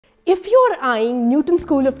If you are eyeing Newton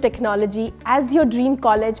School of Technology as your dream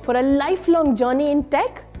college for a lifelong journey in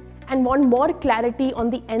tech and want more clarity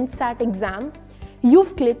on the NSAT exam,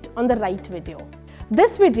 you've clicked on the right video.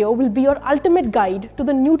 This video will be your ultimate guide to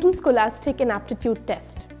the Newton Scholastic and Aptitude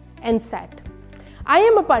test, NSAT. I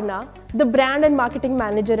am Aparna, the Brand and Marketing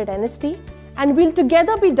Manager at NST, and we'll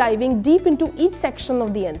together be diving deep into each section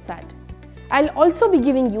of the NSAT. I'll also be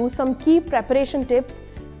giving you some key preparation tips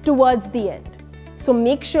towards the end. So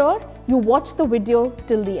make sure you watch the video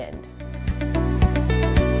till the end.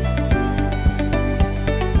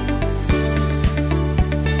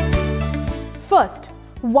 First,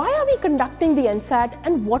 why are we conducting the NSAT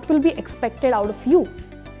and what will be expected out of you?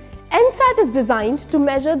 NSAT is designed to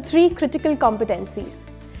measure three critical competencies: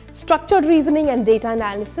 structured reasoning and data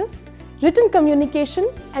analysis, written communication,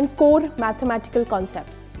 and core mathematical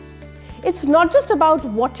concepts. It's not just about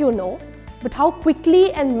what you know, but how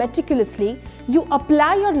quickly and meticulously you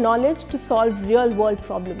apply your knowledge to solve real-world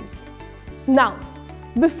problems. Now,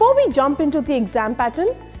 before we jump into the exam pattern,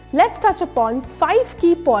 let's touch upon 5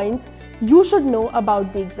 key points you should know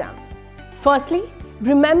about the exam. Firstly,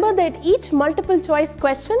 remember that each multiple choice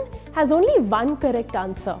question has only one correct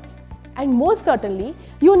answer. And most certainly,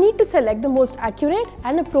 you need to select the most accurate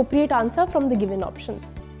and appropriate answer from the given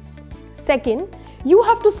options. Second, you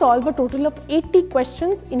have to solve a total of 80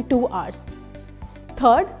 questions in 2 hours.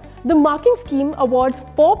 Third, the marking scheme awards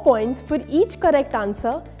 4 points for each correct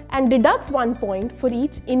answer and deducts 1 point for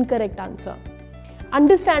each incorrect answer.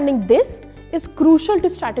 Understanding this is crucial to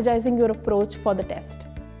strategizing your approach for the test.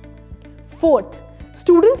 Fourth,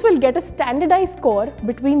 students will get a standardized score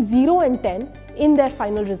between 0 and 10 in their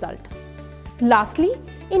final result. Lastly,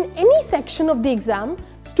 in any section of the exam,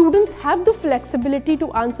 students have the flexibility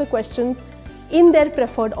to answer questions in their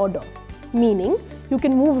preferred order, meaning you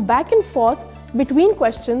can move back and forth between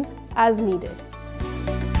questions as needed.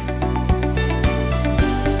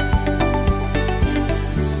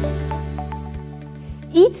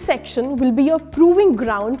 Each section will be your proving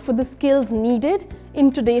ground for the skills needed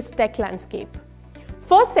in today's tech landscape.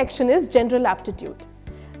 First section is General Aptitude.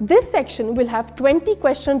 This section will have 20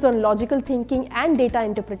 questions on logical thinking and data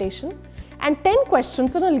interpretation and 10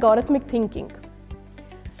 questions on algorithmic thinking.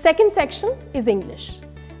 Second section is English.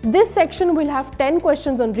 This section will have 10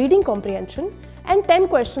 questions on reading comprehension and 10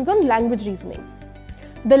 questions on language reasoning.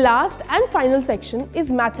 The last and final section is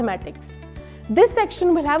Mathematics. This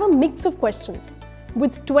section will have a mix of questions,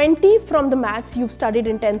 with 20 from the maths you've studied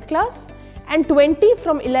in 10th class and 20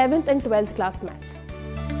 from 11th and 12th class maths.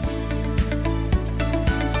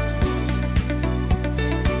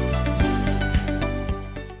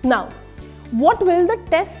 Now, what will the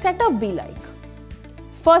test setup be like?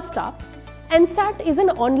 First up, NSAT is an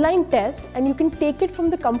online test and you can take it from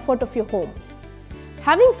the comfort of your home.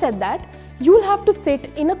 Having said that, you'll have to sit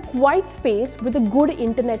in a quiet space with a good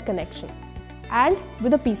internet connection and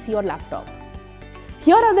with a PC or laptop.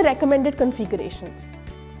 Here are the recommended configurations.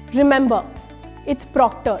 Remember, it's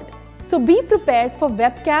proctored, so be prepared for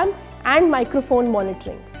webcam and microphone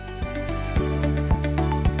monitoring.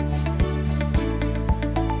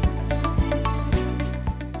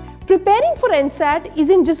 Preparing for NSAT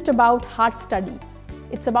isn't just about hard study,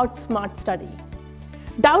 it's about smart study.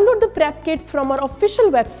 Download the prep kit from our official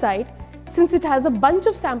website since it has a bunch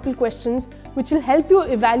of sample questions which will help you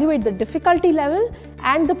evaluate the difficulty level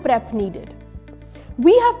and the prep needed.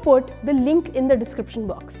 We have put the link in the description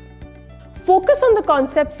box. Focus on the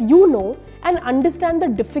concepts you know and understand the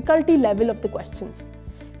difficulty level of the questions.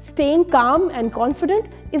 Staying calm and confident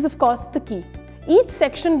is of course the key. Each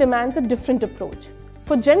section demands a different approach.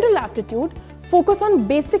 For General Aptitude, focus on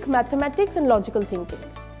basic mathematics and logical thinking.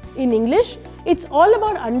 In English, it's all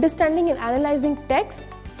about understanding and analyzing texts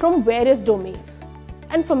from various domains.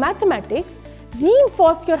 And for Mathematics,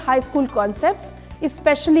 reinforce your high school concepts,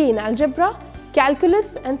 especially in algebra,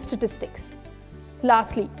 calculus, and statistics.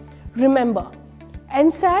 Lastly, remember,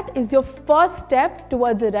 NSAT is your first step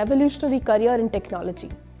towards a revolutionary career in technology.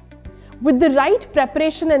 With the right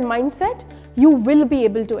preparation and mindset, you will be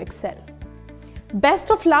able to excel.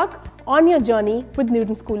 Best of luck on your journey with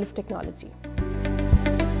Newton School of Technology.